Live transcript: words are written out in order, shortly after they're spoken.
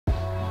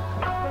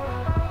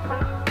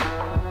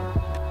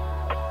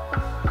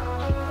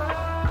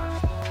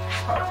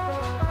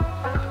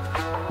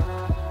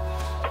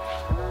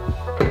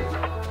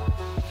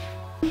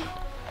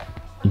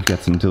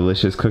Got some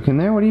delicious cooking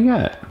there. What do you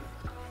got?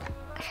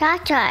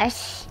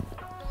 Sauce.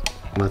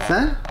 What's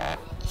that?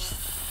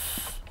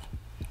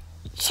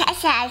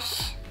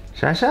 Sauce.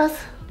 Shashas?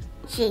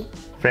 Sí.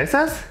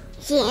 Fresas?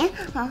 Sí.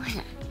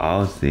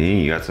 Oh,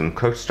 see, you got some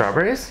cooked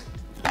strawberries?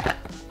 Do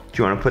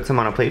you want to put some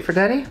on a plate for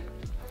Daddy?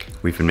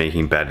 We've been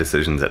making bad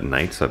decisions at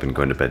night, so I've been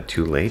going to bed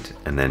too late,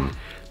 and then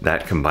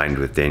that combined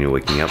with Daniel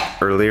waking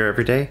up earlier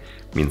every day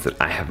means that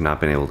I have not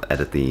been able to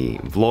edit the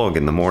vlog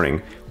in the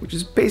morning, which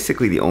is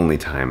basically the only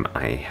time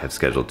I have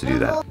scheduled to do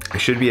that. I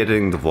should be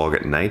editing the vlog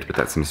at night, but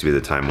that seems to be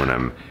the time when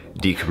I'm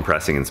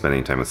decompressing and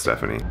spending time with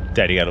Stephanie.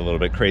 Daddy got a little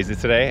bit crazy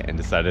today and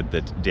decided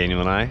that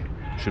Daniel and I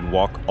should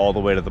walk all the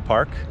way to the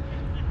park.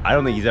 I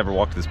don't think he's ever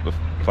walked this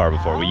far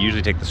before. We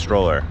usually take the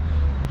stroller.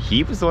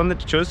 He was the one that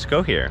chose to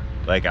go here.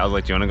 Like, I was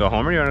like, do you want to go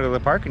home or do you want to go to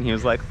the park? And he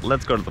was like,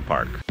 let's go to the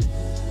park.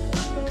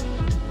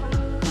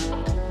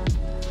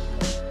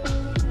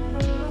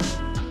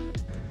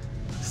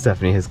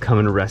 Stephanie has come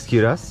and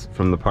rescued us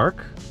from the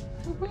park.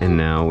 And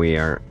now we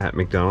are at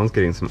McDonald's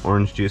getting some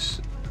orange juice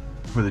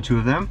for the two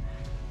of them.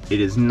 It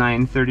is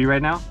 9:30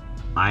 right now.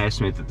 I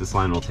estimate that this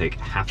line will take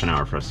half an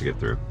hour for us to get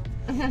through.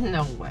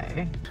 No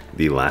way.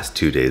 The last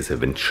 2 days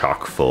have been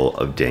chock full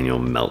of Daniel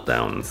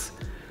meltdowns.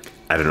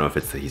 I don't know if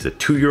it's that he's a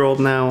 2-year-old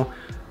now.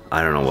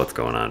 I don't know what's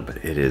going on, but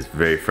it is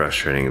very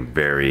frustrating,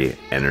 very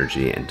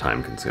energy and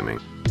time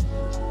consuming.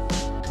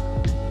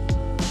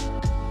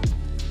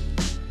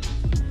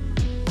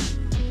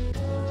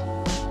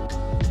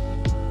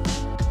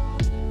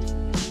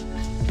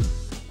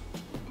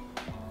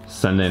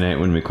 Sunday night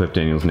when we clip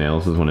Daniel's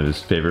nails is one of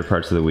his favorite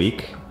parts of the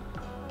week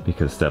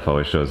because Steph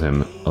always shows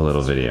him a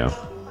little video.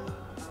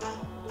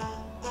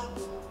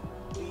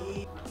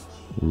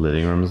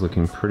 Living room is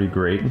looking pretty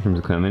great in terms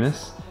of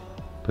cleanliness,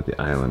 but the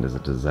island is a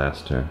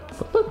disaster.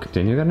 But look,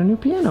 Daniel got a new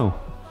piano.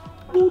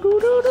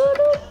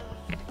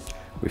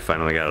 We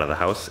finally got out of the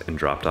house and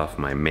dropped off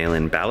my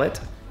mail-in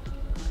ballot,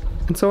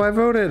 and so I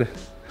voted.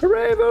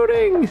 Hooray,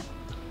 voting!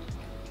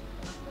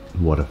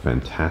 What a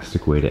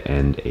fantastic way to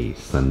end a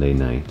Sunday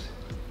night.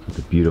 With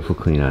a beautiful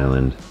clean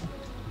island,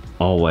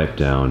 all wiped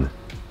down.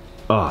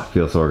 Oh, it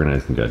feels so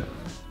organized and good.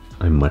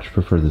 I much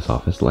prefer this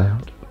office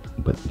layout,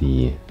 but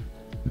the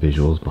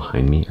visuals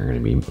behind me are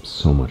going to be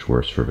so much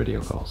worse for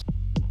video calls.